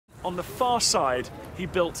on the far side, he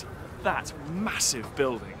built that massive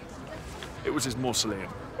building. It was his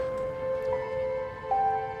mausoleum.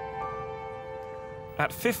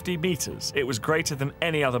 At 50 meters, it was greater than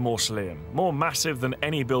any other mausoleum, more massive than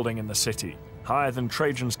any building in the city, higher than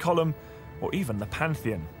Trajan's Column, or even the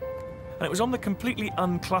Pantheon. And it was on the completely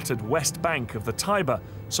uncluttered west bank of the Tiber,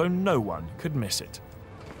 so no one could miss it.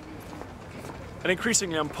 An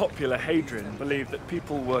increasingly unpopular Hadrian believed that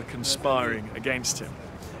people were conspiring against him.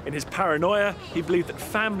 In his paranoia, he believed that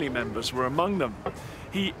family members were among them.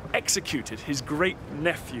 He executed his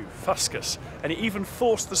great-nephew, Fuscus, and he even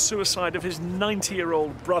forced the suicide of his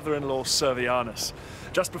 90-year-old brother-in-law, Servianus.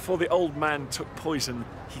 Just before the old man took poison,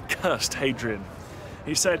 he cursed Hadrian.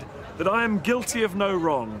 He said that I am guilty of no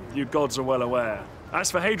wrong, you gods are well aware. As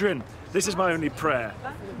for Hadrian, this is my only prayer.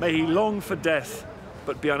 May he long for death,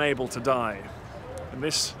 but be unable to die. And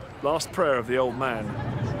this last prayer of the old man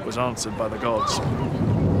was answered by the gods.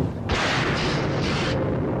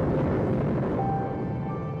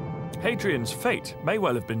 Hadrian's fate may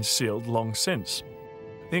well have been sealed long since.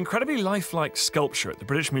 The incredibly lifelike sculpture at the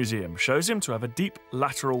British Museum shows him to have a deep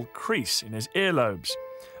lateral crease in his earlobes,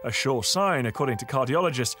 a sure sign, according to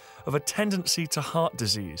cardiologists, of a tendency to heart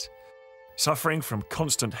disease. Suffering from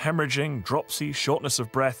constant hemorrhaging, dropsy, shortness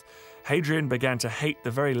of breath, Hadrian began to hate the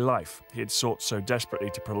very life he had sought so desperately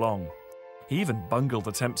to prolong. He even bungled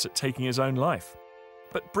attempts at taking his own life.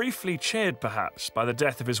 But briefly cheered, perhaps, by the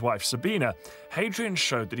death of his wife Sabina, Hadrian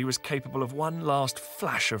showed that he was capable of one last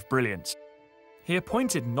flash of brilliance. He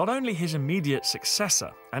appointed not only his immediate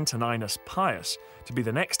successor, Antoninus Pius, to be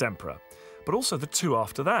the next emperor, but also the two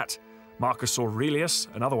after that, Marcus Aurelius,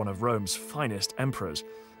 another one of Rome's finest emperors,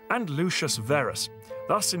 and Lucius Verus,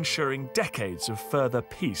 thus ensuring decades of further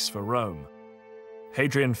peace for Rome.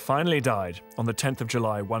 Hadrian finally died on the 10th of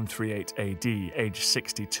July 138 AD, aged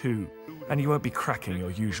 62, and you won't be cracking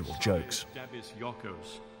your usual jokes.